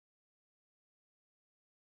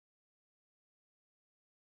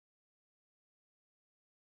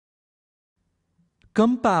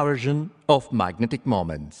Comparison of magnetic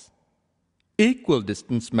moments. Equal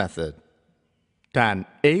distance method.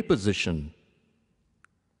 TanA position.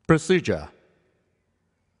 Procedure.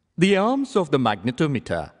 The arms of the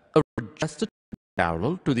magnetometer are adjusted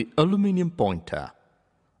parallel to the aluminum pointer.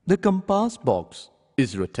 The compass box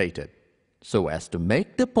is rotated so as to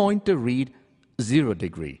make the pointer read 0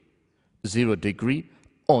 degree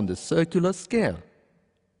on the circular scale.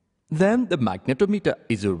 Then the magnetometer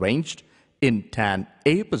is arranged in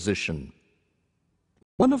TanA position.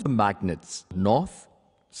 One of the magnets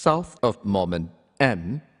north-south of moment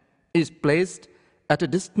M is placed at a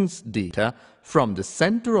distance d from the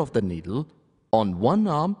center of the needle on one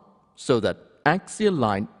arm so that axial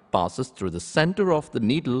line passes through the center of the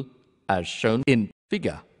needle as shown in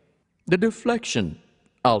figure. The deflection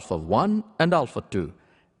alpha 1 and alpha 2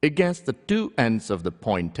 against the two ends of the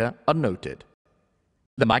pointer are noted.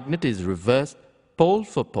 The magnet is reversed pole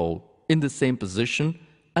for pole in the same position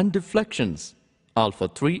and deflections alpha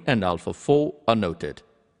 3 and alpha 4 are noted.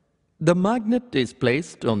 The magnet is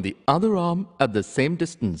placed on the other arm at the same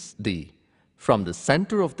distance d from the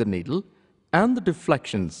center of the needle and the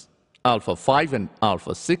deflections alpha 5 and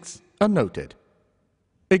alpha 6 are noted.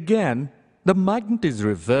 Again, the magnet is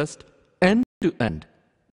reversed end to end.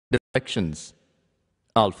 Deflections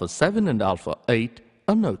alpha 7 and alpha 8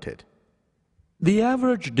 are noted. The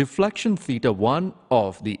average deflection theta 1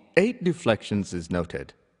 of the 8 deflections is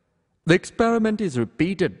noted. The experiment is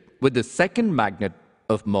repeated with the second magnet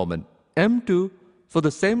of moment M2 for the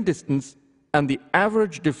same distance and the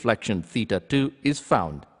average deflection theta 2 is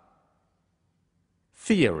found.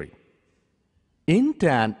 Theory. In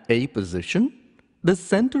TanA position, the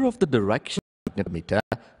center of the direction magnetometer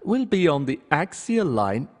will be on the axial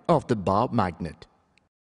line of the bar magnet.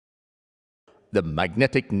 The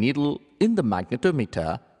magnetic needle in the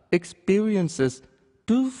magnetometer experiences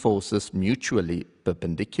two forces mutually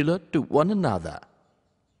perpendicular to one another.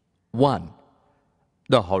 1.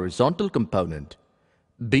 The horizontal component,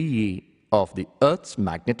 BE, of the Earth's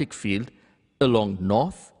magnetic field along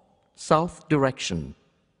north-south direction.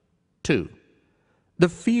 2. The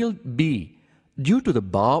field B due to the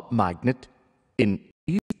bar magnet in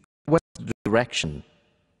east-west direction.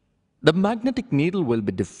 The magnetic needle will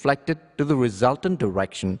be deflected to the resultant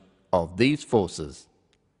direction of these forces.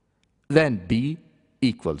 Then B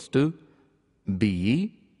equals to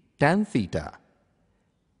BE tan theta.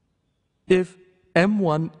 If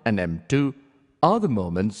M1 and M2 are the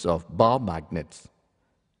moments of bar magnets,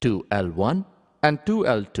 2L1 and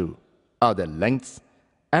 2L2 are the lengths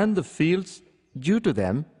and the fields due to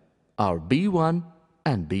them are B1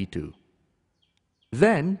 and B2.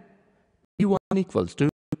 Then B1 equals to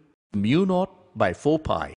mu naught by 4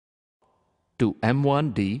 pi to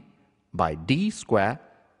M1D by D square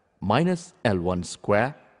minus L1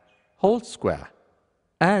 square whole square,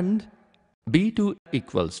 and B2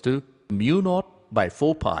 equals to mu naught by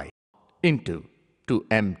 4 pi into to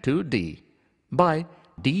M2D by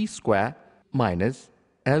D square minus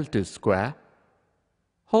L2 square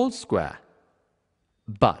whole square.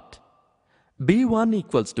 But B1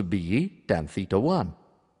 equals to BE tan theta 1,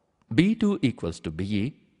 B2 equals to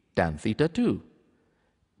BE tan theta 2,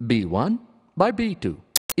 B1 by B2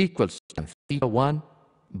 equals to tan theta 1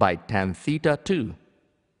 by tan theta 2.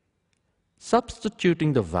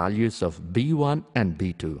 Substituting the values of B1 and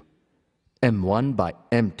B2, M1 by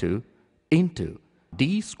M2 into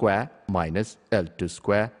D square minus L2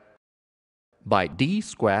 square by D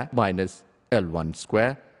square minus L1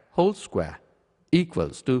 square whole square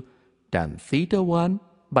equals to tan theta 1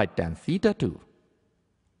 by tan theta 2.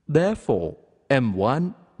 Therefore,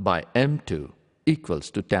 M1 by M2 equals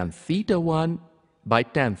to tan theta 1 by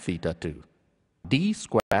tan theta 2. D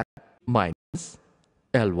square minus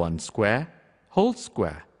L1 square whole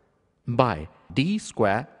square by D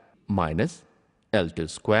square minus L2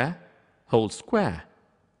 square whole square.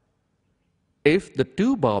 If the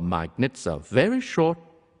two bar magnets are very short,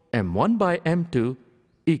 M1 by M2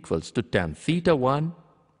 equals to tan theta 1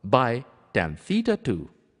 by tan theta 2.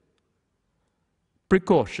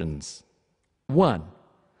 Precautions. 1.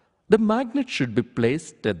 The magnet should be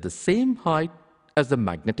placed at the same height as the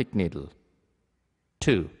magnetic needle.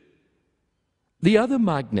 2. The other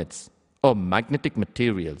magnets or magnetic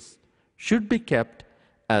materials should be kept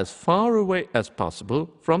as far away as possible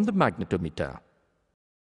from the magnetometer.